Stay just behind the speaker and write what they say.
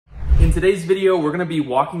In today's video, we're gonna be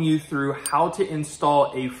walking you through how to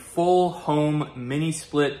install a full home mini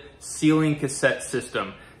split ceiling cassette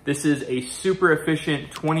system. This is a super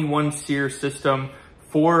efficient 21 SEER system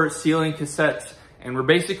for ceiling cassettes, and we're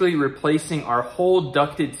basically replacing our whole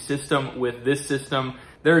ducted system with this system.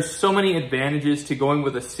 There's so many advantages to going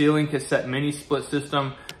with a ceiling cassette mini split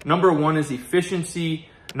system. Number one is efficiency.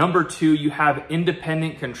 Number two, you have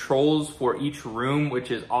independent controls for each room, which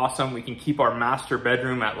is awesome. We can keep our master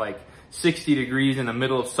bedroom at like 60 degrees in the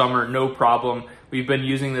middle of summer, no problem. We've been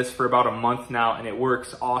using this for about a month now and it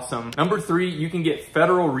works awesome. Number three, you can get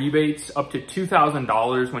federal rebates up to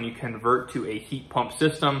 $2,000 when you convert to a heat pump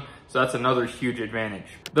system. So that's another huge advantage.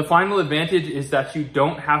 The final advantage is that you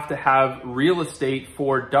don't have to have real estate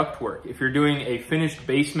for ductwork. If you're doing a finished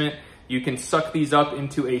basement, you can suck these up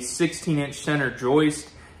into a 16-inch center joist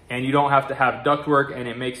and you don't have to have ductwork, and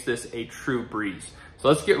it makes this a true breeze. So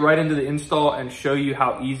let's get right into the install and show you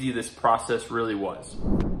how easy this process really was.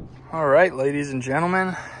 All right, ladies and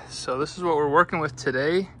gentlemen, so this is what we're working with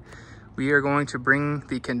today. We are going to bring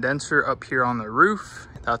the condenser up here on the roof.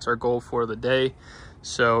 That's our goal for the day.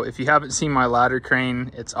 So if you haven't seen my ladder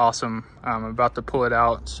crane, it's awesome. I'm about to pull it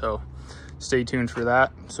out, so stay tuned for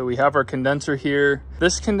that. So we have our condenser here.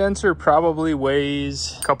 This condenser probably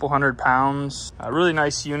weighs a couple 100 pounds. A really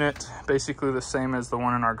nice unit, basically the same as the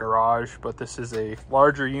one in our garage, but this is a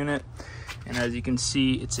larger unit. And as you can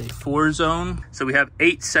see, it's a 4-zone. So we have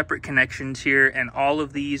 8 separate connections here, and all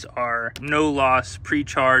of these are no loss,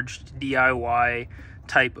 pre-charged DIY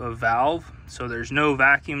type of valve. So there's no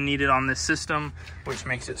vacuum needed on this system, which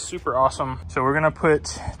makes it super awesome. So we're gonna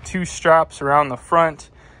put 2 straps around the front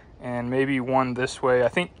and maybe 1 this way. I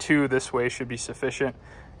think 2 this way should be sufficient.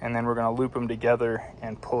 And then we're gonna loop them together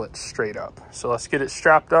and pull it straight up. So let's get it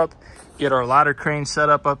strapped up, get our ladder crane set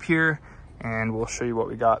up here, and we'll show you what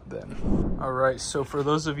we got then. All right, so for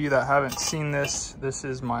those of you that haven't seen this, this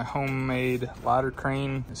is my homemade ladder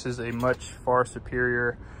crane. This is a much far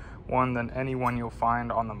superior one than any one you'll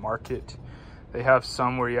find on the market. They have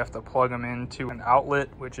some where you have to plug them into an outlet,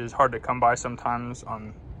 which is hard to come by sometimes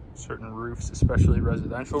on certain roofs, especially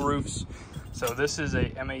residential roofs. So this is a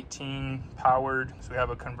M18 powered, so we have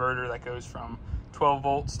a converter that goes from 12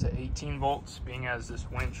 volts to 18 volts, being as this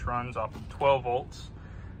winch runs off of 12 volts.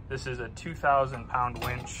 This is a 2,000 pound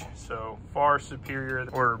winch, so far superior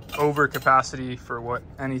or over capacity for what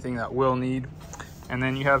anything that we'll need. And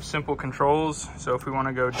then you have simple controls. So if we want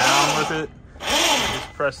to go down with it,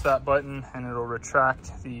 just press that button and it'll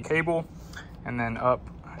retract the cable. And then up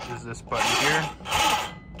is this button here.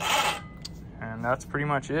 And that's pretty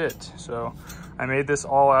much it. So I made this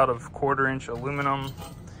all out of 1/4-inch aluminum,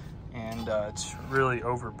 and it's really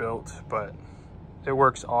overbuilt, but it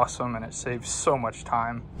works awesome and it saves so much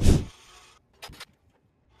time.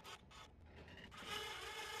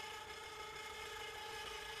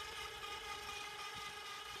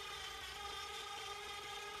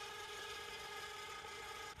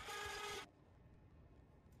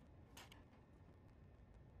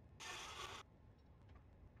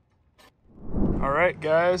 All right,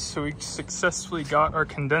 guys, so we successfully got our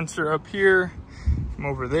condenser up here from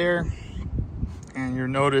over there. And you'll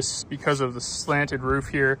notice, because of the slanted roof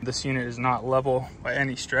here, this unit is not level by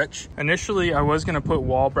any stretch. Initially, I was gonna put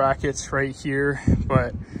wall brackets right here,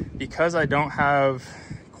 but because I don't have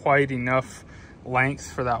quite enough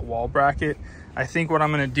length for that wall bracket, I think what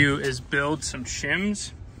I'm gonna do is build some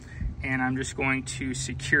shims, and I'm just going to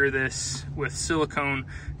secure this with silicone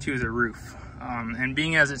to the roof. And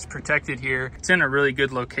being as it's protected here, it's in a really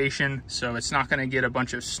good location, so it's not gonna get a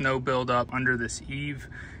bunch of snow buildup under this eave.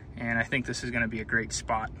 And I think this is gonna be a great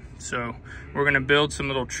spot. So we're gonna build some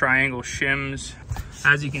little triangle shims.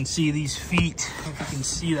 As you can see, these feet, if you can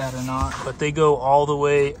see that or not, but they go all the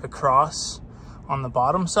way across on the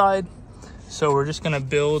bottom side. So we're just gonna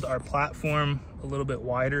build our platform a little bit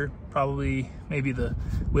wider, probably maybe the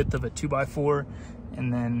width of a 2x4,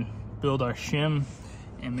 and then build our shim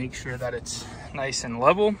and make sure that it's nice and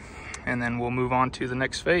level, and then we'll move on to the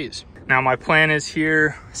next phase. Now my plan is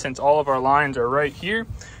here, since all of our lines are right here,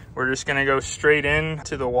 we're just gonna go straight in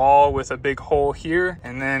to the wall with a big hole here,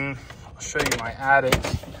 and then I'll show you my attic.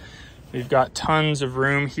 We've got tons of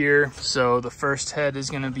room here. So the first head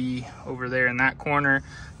is gonna be over there in that corner.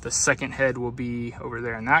 The second head will be over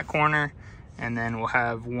there in that corner, and then we'll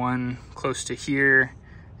have one close to here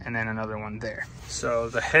and then another one there. So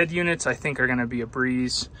the head units I think are gonna be a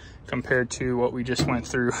breeze, compared to what we just went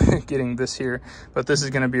through getting this here. But this is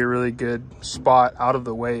going to be a really good spot out of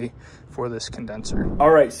the way for this condenser. All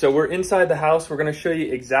right, so we're inside the house. We're gonna show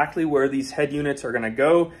you exactly where these head units are gonna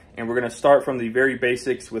go, and we're gonna start from the very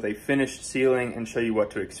basics with a finished ceiling and show you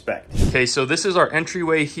what to expect. Okay, so this is our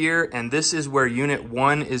entryway here, and this is where unit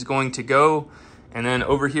 1 is going to go. And then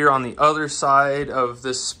over here on the other side of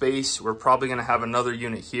this space, we're probably gonna have another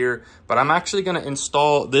unit here, but I'm actually gonna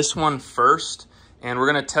install this one first, and we're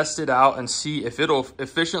gonna test it out and see if it'll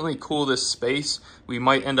efficiently cool this space. We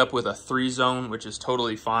might end up with a 3-zone, which is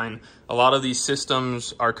totally fine. A lot of these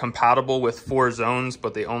systems are compatible with 4 zones,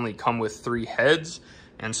 but they only come with 3 heads.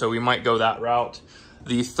 And so we might go that route.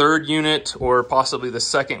 The 3rd unit, or possibly the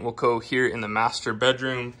 2nd, will go here in the master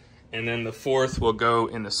bedroom. And then the 4th will go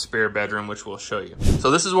in the spare bedroom, which we'll show you. So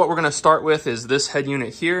this is what we're gonna start with, is this head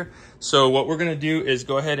unit here. So what we're gonna do is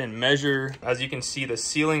go ahead and measure. As you can see, the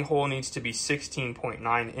ceiling hole needs to be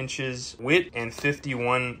 16.9 inches width and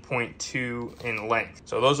 51.2 in length.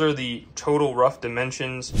 So those are the total rough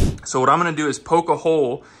dimensions. So what I'm gonna do is poke a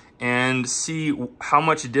hole and see how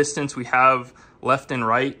much distance we have left and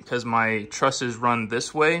right, because my trusses run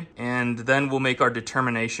this way, and then we'll make our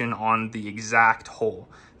determination on the exact hole.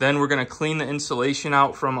 Then we're gonna clean the insulation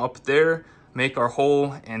out from up there, make our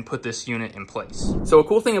hole, and put this unit in place. So a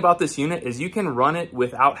cool thing about this unit is you can run it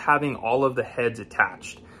without having all of the heads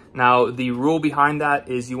attached. Now, the rule behind that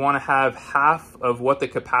is you wanna have half of what the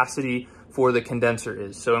capacity for the condenser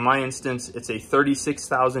is. So in my instance, it's a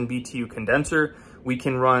 36,000 BTU condenser. We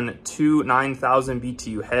can run 2 9,000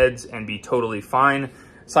 BTU heads and be totally fine.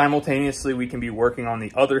 Simultaneously, we can be working on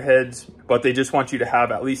the other heads, but they just want you to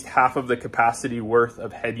have at least half of the capacity worth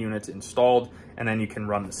of head units installed, and then you can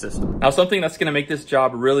run the system. Now, something that's gonna make this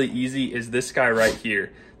job really easy is this guy right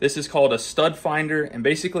here. This is called a stud finder, and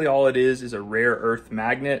basically all it is a rare earth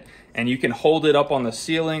magnet, and you can hold it up on the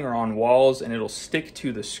ceiling or on walls and it'll stick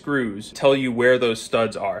to the screws, tell you where those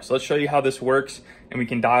studs are. So let's show you how this works, and we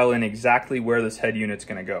can dial in exactly where this head unit's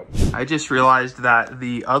gonna go. I just realized that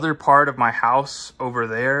the other part of my house over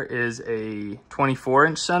there is a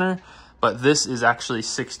 24-inch center, but this is actually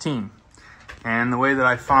 16. And the way that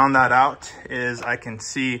I found that out is I can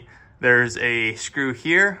see there's a screw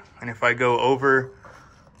here, and if I go over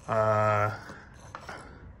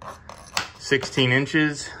 16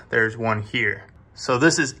 inches, there's one here. So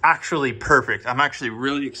this is actually perfect. I'm actually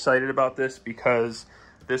really excited about this because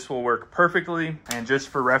this will work perfectly. And just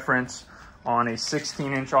for reference, on a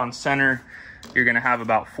 16-inch on center, you're gonna have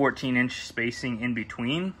about 14-inch spacing in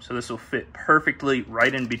between. So this will fit perfectly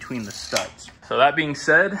right in between the studs. So that being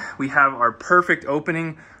said, we have our perfect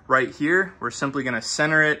opening right here. We're simply gonna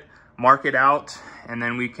center it, mark it out, and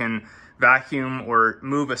then we can vacuum or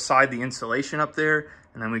move aside the insulation up there,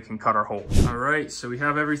 and then we can cut our hole. All right, so we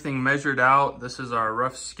have everything measured out. This is our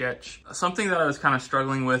rough sketch. Something that I was kind of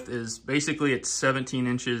struggling with is basically it's 17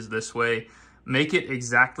 inches this way. Make it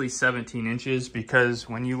exactly 17 inches, because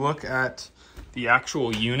when you look at the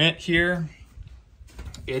actual unit here,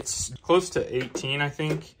 it's close to 18, I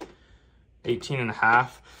think, 18 and a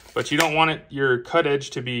half. But you don't want your cut edge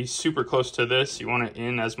to be super close to this. You want it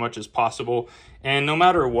in as much as possible. And no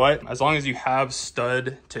matter what, as long as you have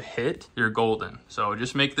stud to hit, you're golden. So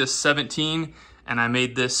just make this 17, and I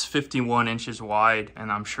made this 51 inches wide,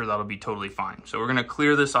 and I'm sure that'll be totally fine. So we're gonna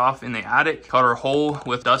clear this off in the attic, cut our hole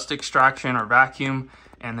with dust extraction or vacuum,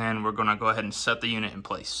 and then we're gonna go ahead and set the unit in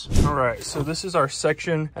place. All right, so this is our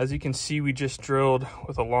section. As you can see, we just drilled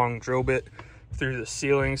with a long drill bit through the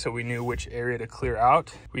ceiling, so we knew which area to clear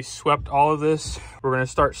out. We swept all of this. We're gonna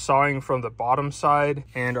start sawing from the bottom side,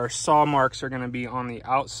 and our saw marks are gonna be on the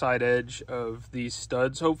outside edge of these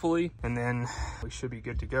studs, hopefully, and then we should be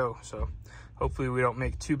good to go. So hopefully we don't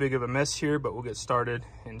make too big of a mess here, but we'll get started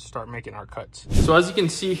and start making our cuts. So as you can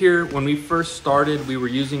see here, when we first started, we were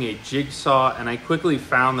using a jigsaw, and I quickly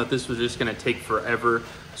found that this was just gonna take forever.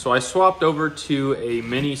 So I swapped over to a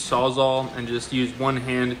mini Sawzall and just used one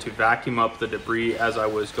hand to vacuum up the debris as I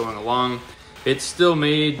was going along. It still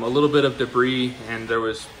made a little bit of debris, and there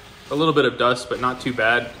was a little bit of dust, but not too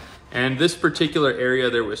bad. And this particular area,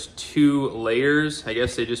 there was 2 layers. I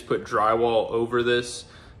guess they just put drywall over this.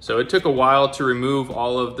 So it took a while to remove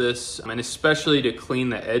all of this, and especially to clean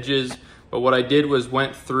the edges. But what I did was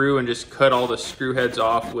went through and just cut all the screw heads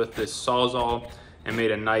off with this Sawzall and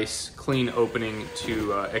made a nice clean opening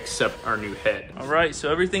to accept our new head. All right,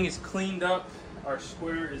 so everything is cleaned up. Our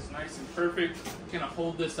square is nice and perfect. I'm gonna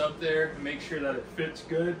hold this up there and make sure that it fits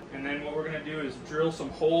good. And then what we're gonna do is drill some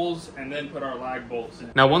holes and then put our lag bolts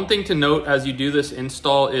in. Now, one thing to note as you do this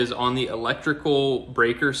install is on the electrical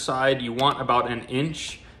breaker side, you want about 1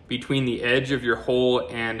 inch between the edge of your hole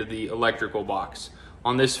and the electrical box.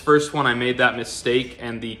 On this first one, I made that mistake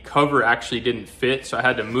and the cover actually didn't fit, so I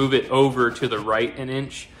had to move it over to the right an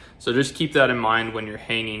inch. So just keep that in mind when you're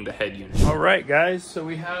hanging the head unit. All right, guys, so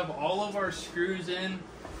we have all of our screws in.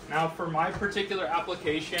 Now for my particular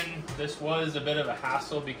application, this was a bit of a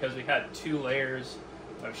hassle because we had 2 layers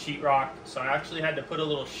of sheetrock. So I actually had to put a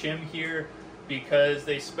little shim here because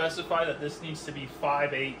they specify that this needs to be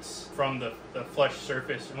 5/8 from the flush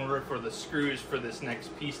surface in order for the screws for this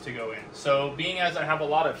next piece to go in. So being as I have a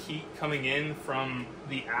lot of heat coming in from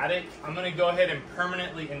the attic, I'm gonna go ahead and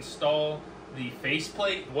permanently install the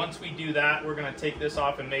faceplate. Once we do that, we're gonna take this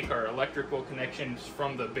off and make our electrical connections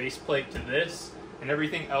from the base plate to this, and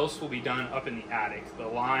everything else will be done up in the attic. The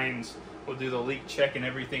lines, we'll do the leak check and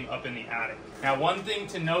everything up in the attic. Now, one thing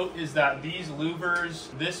to note is that these louvers,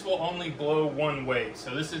 this will only blow one way.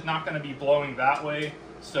 So this is not gonna be blowing that way.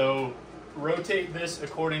 So rotate this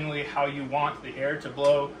accordingly how you want the air to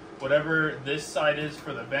blow. Whatever this side is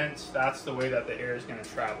for the vents, that's the way that the air is gonna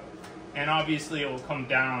travel. And obviously it will come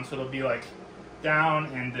down, so it'll be like down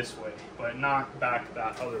and this way, but not back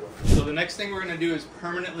that other way. So the next thing we're gonna do is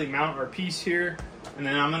permanently mount our piece here, and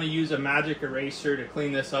then I'm gonna use a magic eraser to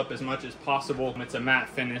clean this up as much as possible. It's a matte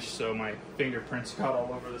finish, so my fingerprints got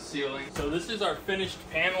all over the ceiling. So this is our finished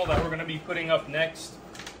panel that we're gonna be putting up next.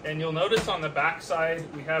 And you'll notice on the back side,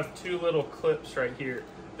 we have 2 little clips right here.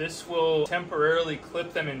 This will temporarily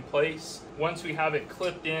clip them in place. Once we have it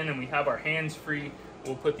clipped in and we have our hands free,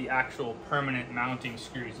 we'll put the actual permanent mounting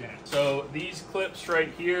screws in. So these clips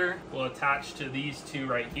right here will attach to these 2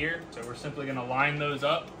 right here. So we're simply gonna line those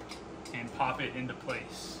up and pop it into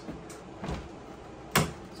place.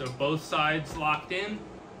 So both sides locked in,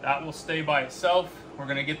 that will stay by itself. We're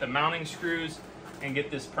gonna get the mounting screws and get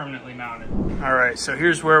this permanently mounted. All right, so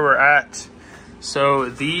here's where we're at. So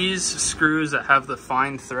these screws that have the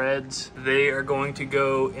fine threads, they are going to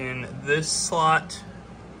go in this slot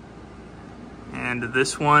and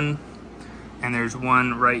this one, and there's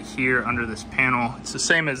one right here under this panel. It's the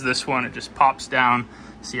same as this one, it just pops down,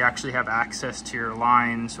 so you actually have access to your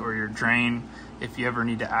lines or your drain if you ever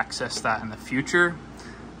need to access that in the future.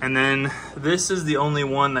 And then this is the only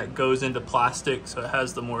one that goes into plastic, so it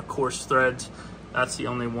has the more coarse threads. That's the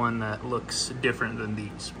only one that looks different than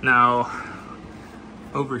these. Now,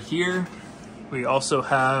 over here, we also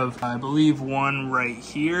have, I believe, one right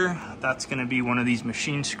here. That's gonna be one of these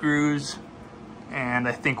machine screws, and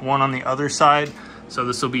I think one on the other side. So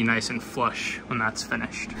this will be nice and flush when that's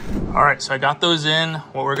finished. All right, so I got those in.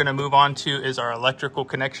 What we're gonna move on to is our electrical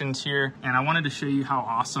connections here. And I wanted to show you how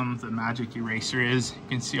awesome the magic eraser is. You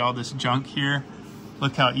can see all this junk here.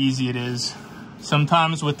 Look how easy it is.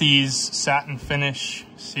 Sometimes with these satin finish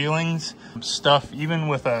ceilings, stuff, even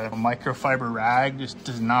with a microfiber rag, just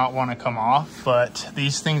does not wanna come off. But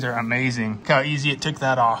these things are amazing. Look how easy it took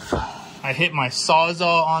that off. I hit my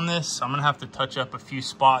Sawzall on this, so I'm gonna have to touch up a few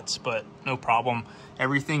spots, but no problem.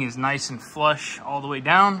 Everything is nice and flush all the way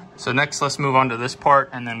down. So next, let's move on to this part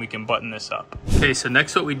and then we can button this up. Okay, so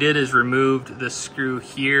next what we did is removed this screw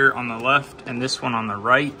here on the left and this one on the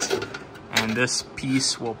right, and this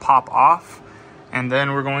piece will pop off. And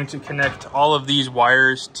then we're going to connect all of these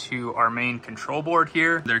wires to our main control board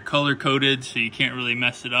here. They're color coded, so you can't really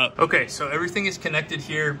mess it up. Okay, so everything is connected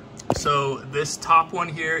here. So this top one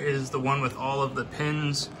here is the one with all of the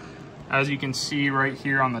pins. As you can see right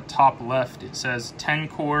here on the top left, it says 10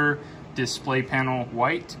 core display panel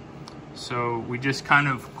white. So we just kind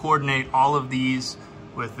of coordinate all of these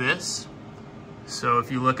with this. So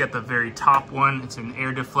if you look at the very top one, it's an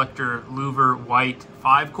air deflector louver white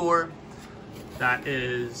 5 core. That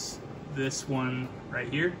is this one right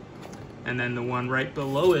here. And then the one right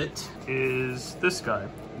below it is this guy,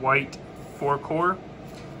 white 4 core.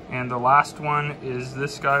 And the last one is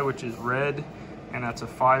this guy, which is red, and that's a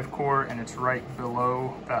 5 core, and it's right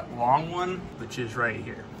below that long one, which is right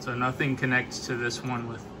here. So nothing connects to this one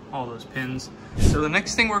with all those pins. So the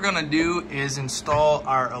next thing we're gonna do is install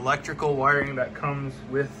our electrical wiring that comes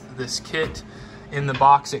with this kit. In the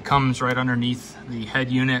box, it comes right underneath the head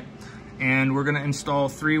unit. And we're gonna install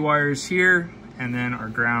 3 wires here and then our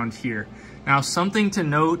ground here. Now, something to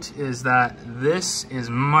note is that this is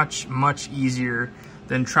much, much easier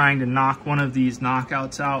than trying to knock one of these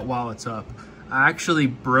knockouts out while it's up. I actually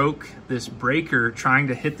broke this breaker trying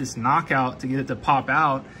to hit this knockout to get it to pop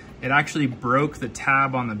out. It actually broke the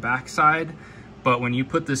tab on the backside, but when you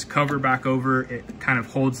put this cover back over, it kind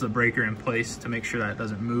of holds the breaker in place to make sure that it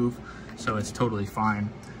doesn't move, so it's totally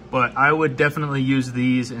fine. But I would definitely use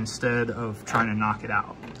these instead of trying to knock it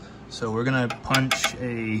out. So we're gonna punch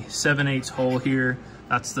a 7/8 hole here.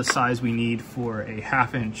 That's the size we need for a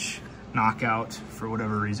 1/2 inch knockout for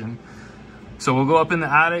whatever reason. So we'll go up in the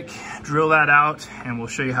attic, drill that out, and we'll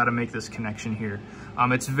show you how to make this connection here.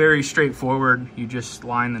 It's very straightforward. You just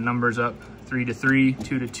line the numbers up, 3 to 3,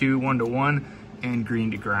 2 to 2, 1 to 1, and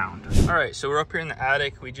green to ground. All right, so we're up here in the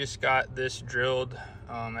attic. We just got this drilled.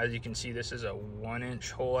 As you can see, this is a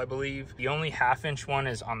 1-inch hole, I believe. The only 1/2-inch one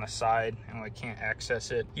is on the side, and I can't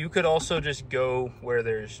access it. You could also just go where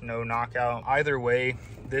there's no knockout. Either way,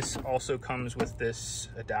 this also comes with this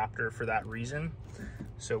adapter for that reason.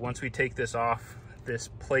 So once we take this off, this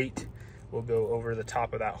plate will go over the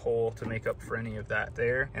top of that hole to make up for any of that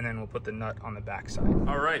there, and then we'll put the nut on the back side.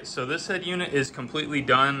 All right, so this head unit is completely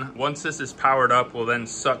done. Once this is powered up, we'll then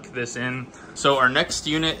suck this in. So our next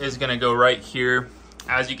unit is gonna go right here.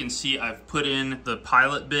 As you can see, I've put in the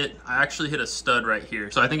pilot bit. I actually hit a stud right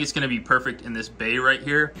here. So I think it's gonna be perfect in this bay right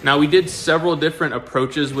here. Now we did several different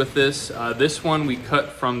approaches with this. This one we cut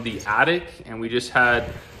from the attic, and we just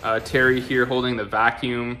had Terry here holding the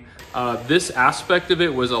vacuum. This aspect of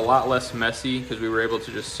it was a lot less messy because we were able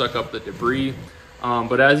to just suck up the debris.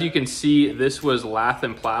 But as you can see, this was lath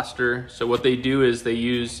and plaster. So what they do is they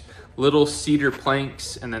use little cedar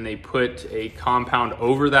planks, and then they put a compound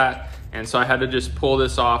over that. And so I had to just pull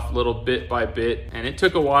this off little bit by bit, and it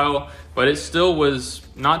took a while, but it still was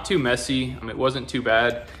not too messy. It wasn't too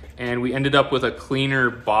bad. And we ended up with a cleaner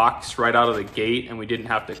box right out of the gate, and we didn't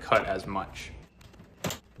have to cut as much.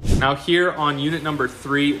 Now here on unit number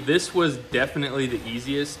 3, this was definitely the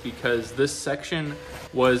easiest because this section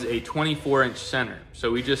was a 24-inch center.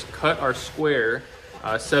 So we just cut our square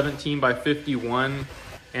 17 by 51.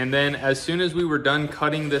 And then as soon as we were done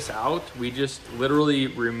cutting this out, we just literally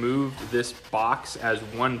removed this box as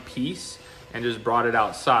one piece and just brought it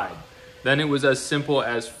outside. Then it was as simple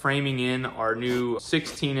as framing in our new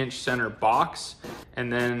 16-inch center box,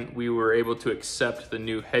 and then we were able to accept the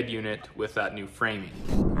new head unit with that new framing.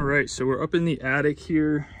 All right, so we're up in the attic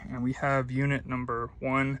here, and we have unit number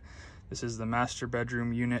 1. This is the master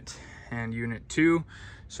bedroom unit, and unit 2.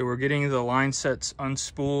 So we're getting the line sets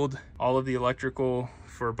unspooled. All of the electrical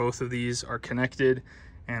for both of these are connected,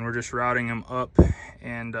 and we're just routing them up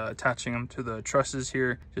and attaching them to the trusses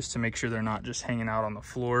here just to make sure they're not just hanging out on the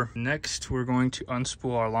floor. Next, we're going to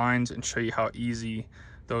unspool our lines and show you how easy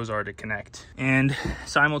those are to connect. And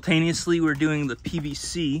simultaneously, we're doing the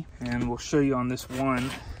PVC, and we'll show you on this one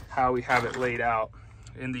how we have it laid out.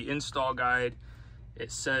 In the install guide,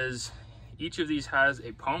 it says each of these has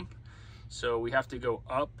a pump, so we have to go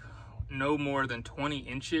up no more than 20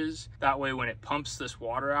 inches. That way when it pumps this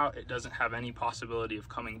water out, it doesn't have any possibility of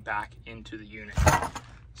coming back into the unit.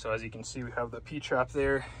 So as you can see, we have the P-trap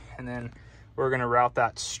there, and then we're gonna route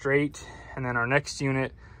that straight. And then our next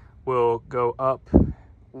unit will go up,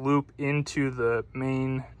 loop into the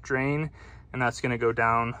main drain, and that's gonna go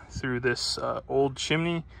down through this old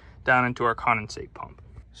chimney down into our condensate pump.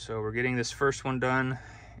 So we're getting this first one done,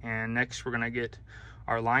 and next we're gonna get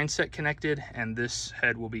our line set connected, and this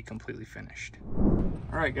head will be completely finished.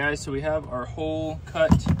 All right guys, so we have our hole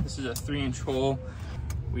cut. This is a 3-inch hole.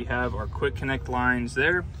 We have our quick connect lines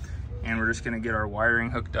there, and we're just gonna get our wiring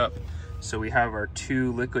hooked up. So we have our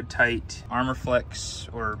 2 liquid tight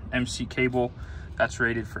ArmorFlex or MC cable that's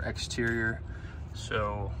rated for exterior.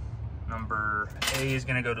 So number A is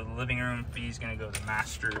gonna go to the living room, B is gonna go to the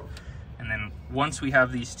master. And then once we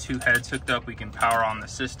have these 2 heads hooked up, we can power on the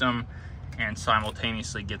system and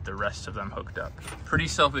simultaneously get the rest of them hooked up. Pretty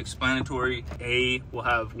self-explanatory. A will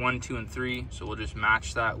have 1, 2, and 3, so we'll just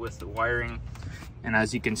match that with the wiring. And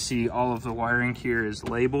as you can see, all of the wiring here is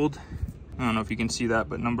labeled. I don't know if you can see that,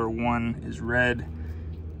 but number 1 is red,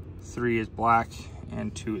 3 is black,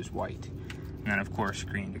 and 2 is white. And then of course,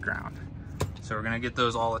 green to ground. So we're gonna get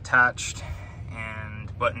those all attached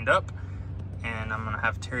and buttoned up, and I'm gonna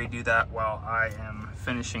have Terry do that while I am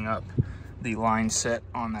finishing up the line set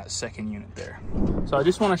on that second unit there. So I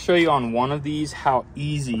just want to show you on one of these how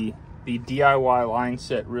easy the DIY line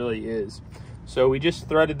set really is. So we just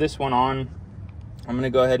threaded this one on. I'm going to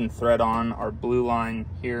go ahead and thread on our blue line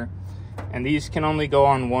here, and these can only go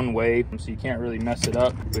on one way, so you can't really mess it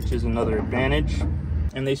up, which is another advantage.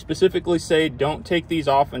 And they specifically say don't take these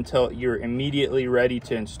off until you're immediately ready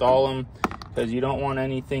to install them, because you don't want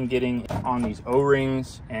anything getting on these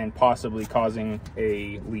O-rings and possibly causing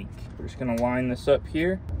a leak. We're just gonna line this up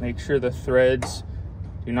here. Make sure the threads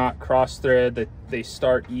do not cross thread, that they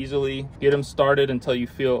start easily. Get them started until you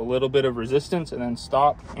feel a little bit of resistance, and then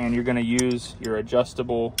stop. And you're gonna use your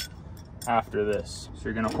adjustable after this. So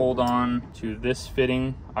you're gonna hold on to this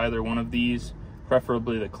fitting, either one of these,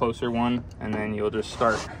 preferably the closer one, and then you'll just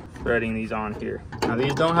start threading these on here. Now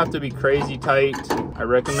these don't have to be crazy tight. I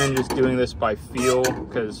recommend just doing this by feel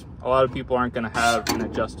because a lot of people aren't going to have an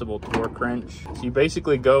adjustable torque wrench. So you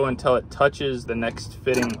basically go until it touches the next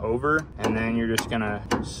fitting over, and then you're just going to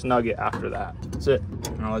snug it after that. That's it.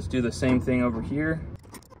 Now let's do the same thing over here.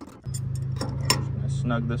 Just gonna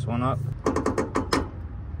snug this one up.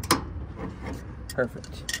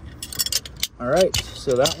 Perfect. All right,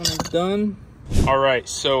 so that one is done. All right,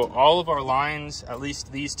 so all of our lines, at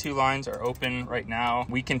least these two lines, are open right now.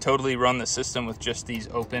 We can totally run the system with just these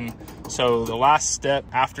open. So the last step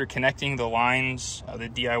after connecting the lines, the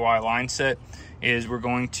DIY line set, is we're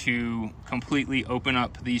going to completely open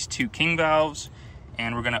up these two king valves,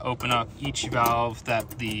 and we're gonna open up each valve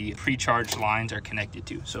that the pre-charged lines are connected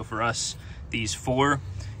to. So for us, these 4,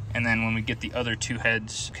 and then when we get the other 2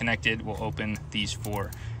 heads connected, we'll open these 4.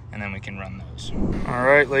 And then we can run those. All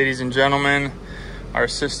right, ladies and gentlemen, our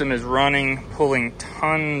system is running, pulling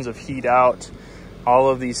tons of heat out. All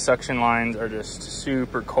of these suction lines are just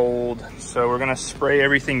super cold. So we're gonna spray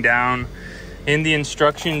everything down. In the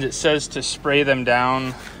instructions, it says to spray them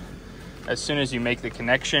down as soon as you make the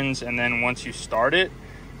connections and then once you start it,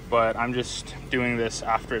 but I'm just doing this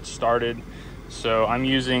after it's started. So I'm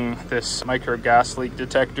using this micro gas leak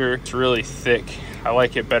detector. It's really thick. I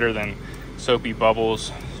like it better than soapy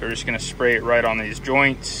bubbles. So we're just gonna spray it right on these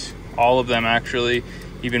joints, all of them actually,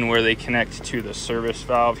 even where they connect to the service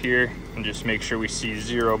valve here, and just make sure we see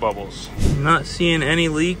 0 bubbles. I'm not seeing any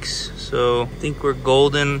leaks, so I think we're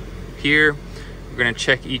golden here. We're gonna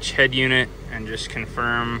check each head unit and just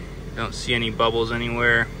confirm. Don't see any bubbles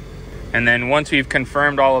anywhere. And then once we've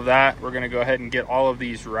confirmed all of that, we're gonna go ahead and get all of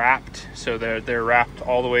these wrapped. So they're wrapped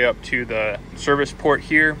all the way up to the service port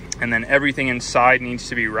here. And then everything inside needs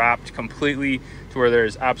to be wrapped completely to where there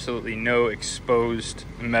is absolutely no exposed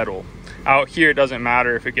metal. Out here, it doesn't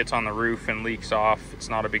matter if it gets on the roof and leaks off, it's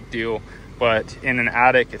not a big deal. But in an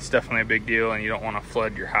attic, it's definitely a big deal and you don't wanna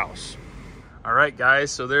flood your house. All right,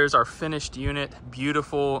 guys, so there's our finished unit.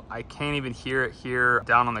 Beautiful. I can't even hear it here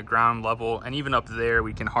down on the ground level, and even up there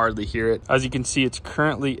we can hardly hear it. As you can see, it's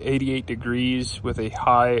currently 88 degrees with a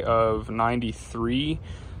high of 93.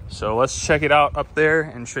 So let's check it out up there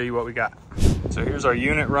and show you what we got. So here's our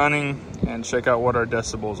unit running, and check out what our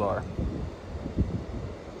decibels are.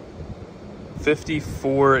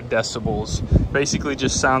 54 decibels. Basically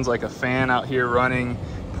just sounds like a fan out here running,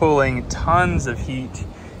 pulling tons of heat.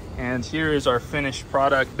 And here is our finished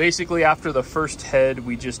product. Basically, after the first head,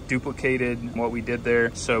 we just duplicated what we did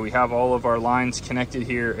there. So we have all of our lines connected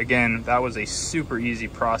here. Again, that was a super easy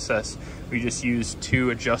process. We just used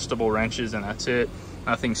 2 adjustable wrenches and that's it.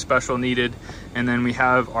 Nothing special needed. And then we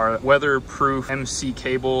have our weatherproof MC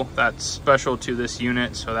cable that's special to this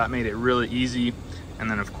unit. So that made it really easy.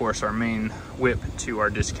 And then of course our main whip to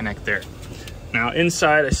our disconnect there. Now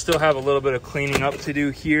inside, I still have a little bit of cleaning up to do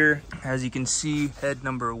here. As you can see, head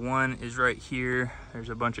number 1 is right here. There's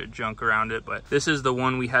a bunch of junk around it, but this is the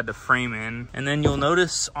one we had to frame in. And then you'll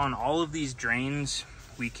notice on all of these drains,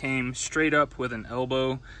 we came straight up with an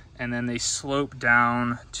elbow and then they slope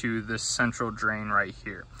down to this central drain right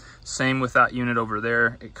here. Same with that unit over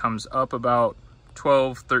there. It comes up about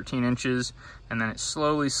 12, 13 inches, and then it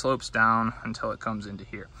slowly slopes down until it comes into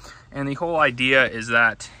here. And the whole idea is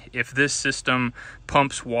that if this system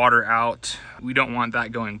pumps water out, we don't want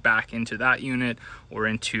that going back into that unit or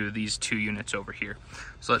into these 2 units over here.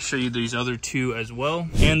 So let's show you these other 2 as well.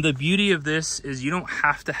 And the beauty of this is you don't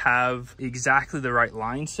have to have exactly the right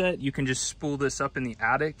line set. You can just spool this up in the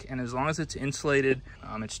attic, and as long as it's insulated,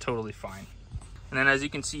 it's totally fine. And then as you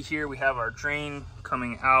can see here, we have our drain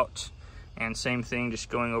coming out, and same thing, just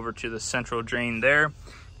going over to the central drain there.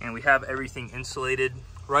 And we have everything insulated.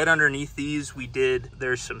 Right underneath these,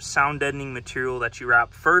 there's some sound deadening material that you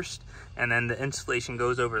wrap first, and then the insulation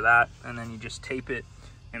goes over that, and then you just tape it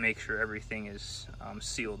and make sure everything is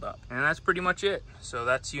sealed up. And that's pretty much it. So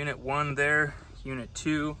that's unit 1 there, unit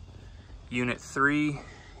 2, unit 3,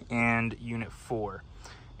 and unit 4.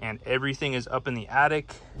 And everything is up in the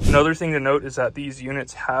attic. Another thing to note is that these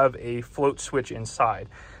units have a float switch inside.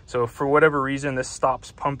 So if for whatever reason this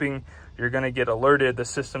stops pumping, you're gonna get alerted, the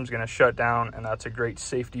system's gonna shut down, and that's a great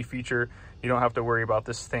safety feature. You don't have to worry about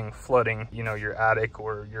this thing flooding, your attic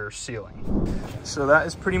or your ceiling. So that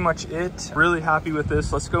is pretty much it. Really happy with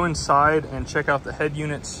this. Let's go inside and check out the head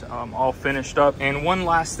units all finished up. And one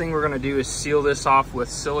last thing we're gonna do is seal this off with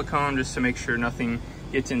silicone just to make sure nothing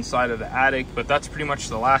gets inside of the attic, but that's pretty much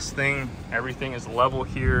the last thing. Everything is level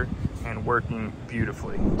here and working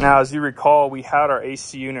beautifully. Now, as you recall, we had our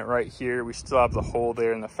AC unit right here. We still have the hole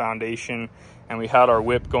there in the foundation, and we had our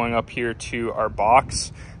whip going up here to our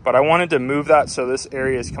box, but I wanted to move that so this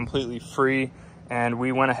area is completely free and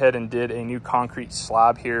we went ahead and did a new concrete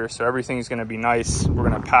slab here. So everything's gonna be nice. We're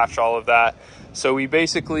gonna patch all of that. So we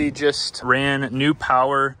basically just ran new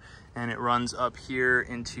power, and it runs up here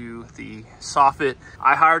into the soffit.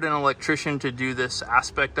 I hired an electrician to do this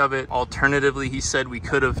aspect of it. Alternatively, he said we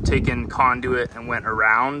could have taken conduit and went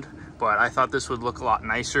around, but I thought this would look a lot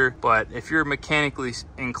nicer. But if you're mechanically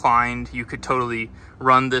inclined, you could totally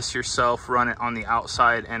run this yourself, run it on the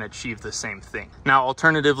outside, and achieve the same thing. Now,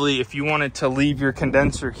 alternatively, if you wanted to leave your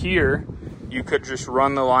condenser here, you could just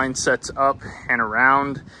run the line sets up and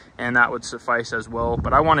around, and that would suffice as well.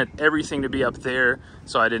 But I wanted everything to be up there,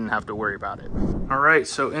 so I didn't have to worry about it. All right,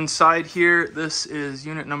 so inside here, this is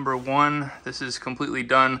unit number 1. This is completely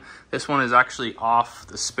done. This one is actually off.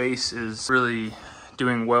 The space is really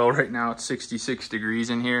doing well right now. It's 66 degrees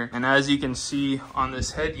in here. And as you can see on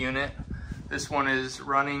this head unit, this one is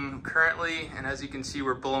running currently, and as you can see,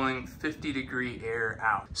 we're blowing 50-degree air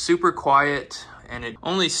out. Super quiet, and it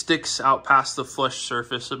only sticks out past the flush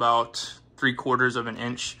surface about 3/4 of an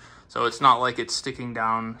inch. So it's not like it's sticking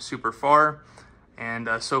down super far. And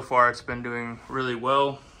so far it's been doing really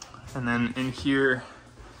well. And then in here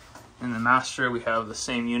in the master, we have the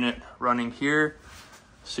same unit running here,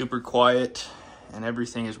 super quiet, and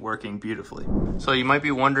everything is working beautifully. So you might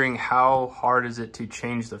be wondering, how hard is it to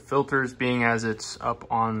change the filters, being as it's up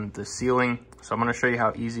on the ceiling? So I'm gonna show you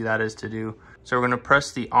how easy that is to do. So we're gonna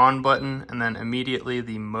press the on button and then immediately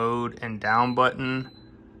the mode and down button.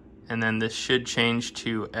 And then this should change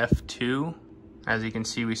to F2. As you can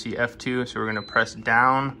see, we see F2. So we're gonna press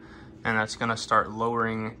down, and that's gonna start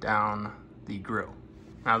lowering down the grill.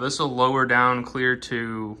 Now this will lower down clear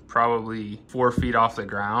to probably 4 feet off the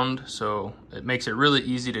ground. So it makes it really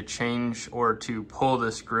easy to change or to pull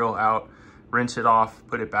this grill out, rinse it off,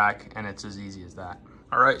 put it back, and it's as easy as that.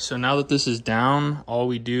 All right, so now that this is down, all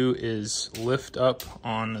we do is lift up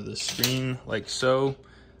on the screen like so,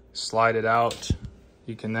 slide it out.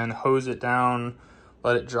 You can then hose it down,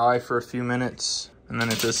 let it dry for a few minutes, and then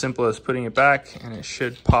it's as simple as putting it back, and it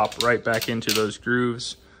should pop right back into those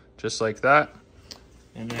grooves, just like that.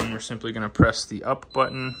 And then we're simply gonna press the up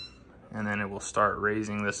button, and then it will start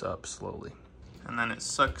raising this up slowly. And then it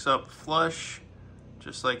sucks up flush,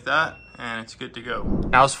 just like that, and it's good to go.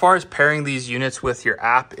 Now, as far as pairing these units with your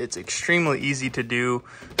app, it's extremely easy to do.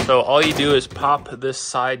 So all you do is pop this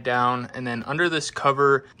side down, and then under this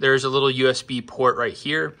cover, there's a little USB port right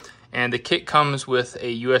here. And the kit comes with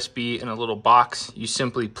a USB in a little box. You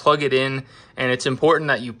simply plug it in, and it's important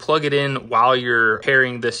that you plug it in while you're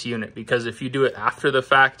pairing this unit, because if you do it after the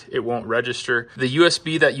fact, it won't register. The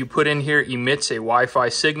USB that you put in here emits a Wi-Fi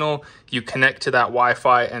signal. You connect to that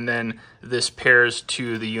Wi-Fi, and then this pairs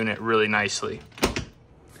to the unit really nicely.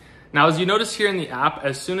 Now, as you notice here in the app,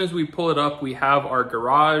 as soon as we pull it up, we have our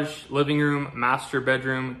garage, living room, master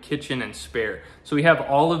bedroom, kitchen, and spare. So we have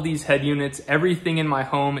all of these head units. Everything in my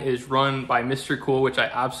home is run by Mr. Cool, which I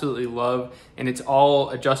absolutely love, and it's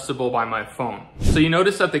all adjustable by my phone. So you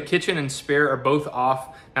notice that the kitchen and spare are both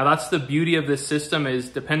off. Now that's the beauty of this system, is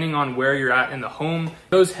depending on where you're at in the home,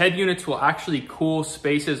 those head units will actually cool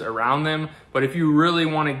spaces around them. But if you really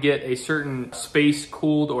want to get a certain space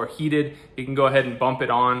cooled or heated, you can go ahead and bump it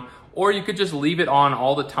on. Or you could just leave it on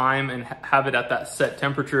all the time and have it at that set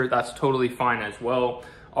temperature. That's totally fine as well.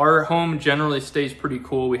 Our home generally stays pretty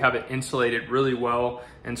cool. We have it insulated really well.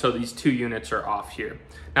 And so these 2 units are off here.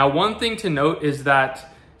 Now, one thing to note is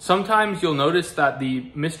that sometimes you'll notice that the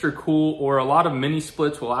Mr. Cool or a lot of mini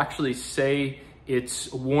splits will actually say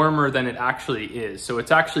it's warmer than it actually is. So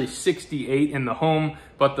it's actually 68 in the home,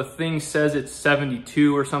 but the thing says it's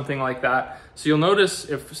 72 or something like that. So you'll notice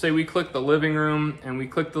if, say, we click the living room and we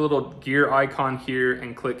click the little gear icon here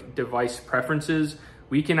and click device preferences,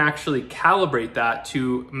 we can actually calibrate that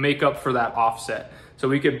to make up for that offset. So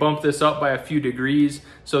we could bump this up by a few degrees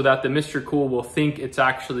so that the Mr. Cool will think it's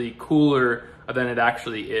actually cooler than it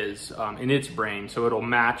actually is in its brain. So it'll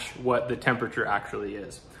match what the temperature actually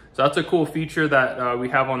is. So that's a cool feature that we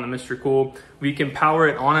have on the Mr. Cool. We can power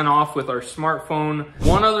it on and off with our smartphone.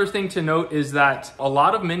 One other thing to note is that a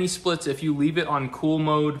lot of mini splits, if you leave it on cool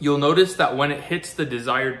mode, you'll notice that when it hits the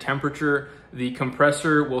desired temperature, the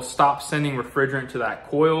compressor will stop sending refrigerant to that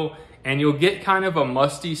coil, and you'll get kind of a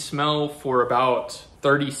musty smell for about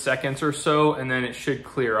 30 seconds or so, and then it should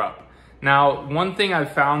clear up. Now, one thing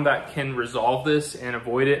I've found that can resolve this and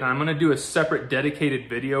avoid it, and I'm gonna do a separate dedicated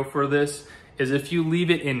video for this, is if you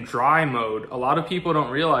leave it in dry mode. A lot of people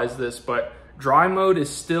don't realize this, but dry mode is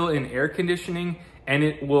still in air conditioning, and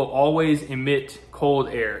it will always emit cold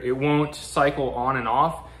air. It won't cycle on and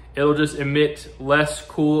off. It'll just emit less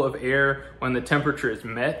cool of air when the temperature is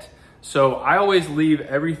met. So I always leave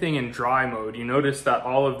everything in dry mode. You notice that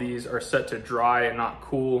all of these are set to dry and not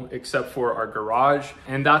cool, except for our garage.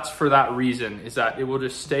 And that's for that reason, is that it will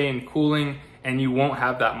just stay in cooling and you won't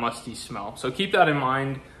have that musty smell. So keep that in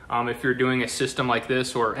mind if you're doing a system like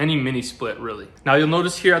this or any mini split really. Now you'll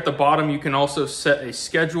notice here at the bottom, you can also set a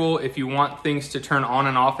schedule if you want things to turn on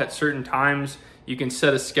and off at certain times. You can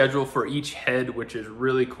set a schedule for each head, which is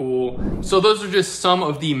really cool. So those are just some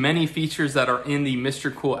of the many features that are in the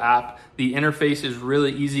Mr. Cool app. The interface is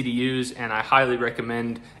really easy to use and I highly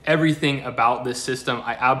recommend everything about this system.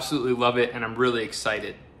 I absolutely love it and I'm really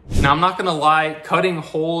excited. Now, I'm not gonna lie, cutting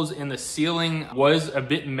holes in the ceiling was a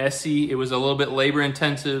bit messy. It was a little bit labor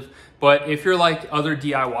intensive, but if you're like other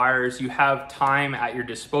DIYers, you have time at your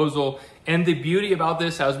disposal. And the beauty about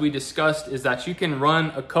this, as we discussed, is that you can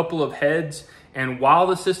run a couple of heads, and while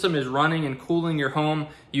the system is running and cooling your home,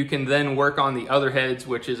 you can then work on the other heads,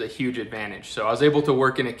 which is a huge advantage. So I was able to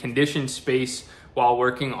work in a conditioned space while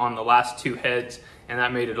working on the last two heads, and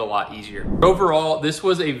that made it a lot easier. Overall, this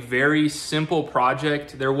was a very simple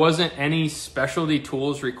project. There wasn't any specialty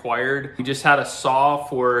tools required. We just had a saw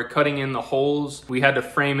for cutting in the holes. We had to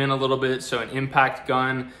frame in a little bit, so an impact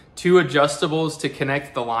gun, 2 adjustables to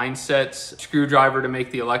connect the line sets, screwdriver to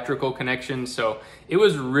make the electrical connection. So it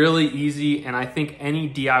was really easy, and I think any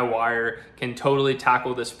DIYer can totally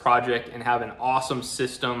tackle this project and have an awesome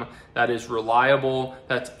system that is reliable,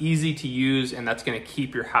 that's easy to use, and that's gonna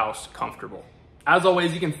keep your house comfortable. As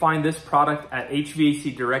always, you can find this product at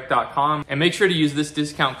hvacdirect.com and make sure to use this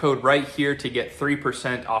discount code right here to get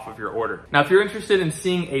 3% off of your order. Now, if you're interested in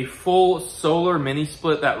seeing a full solar mini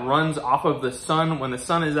split that runs off of the sun when the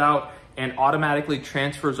sun is out and automatically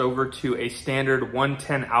transfers over to a standard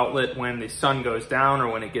 110 outlet when the sun goes down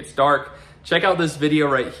or when it gets dark, check out this video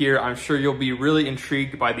right here. I'm sure you'll be really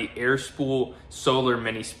intrigued by the air spool solar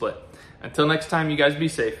mini split. Until next time, you guys be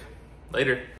safe. Later.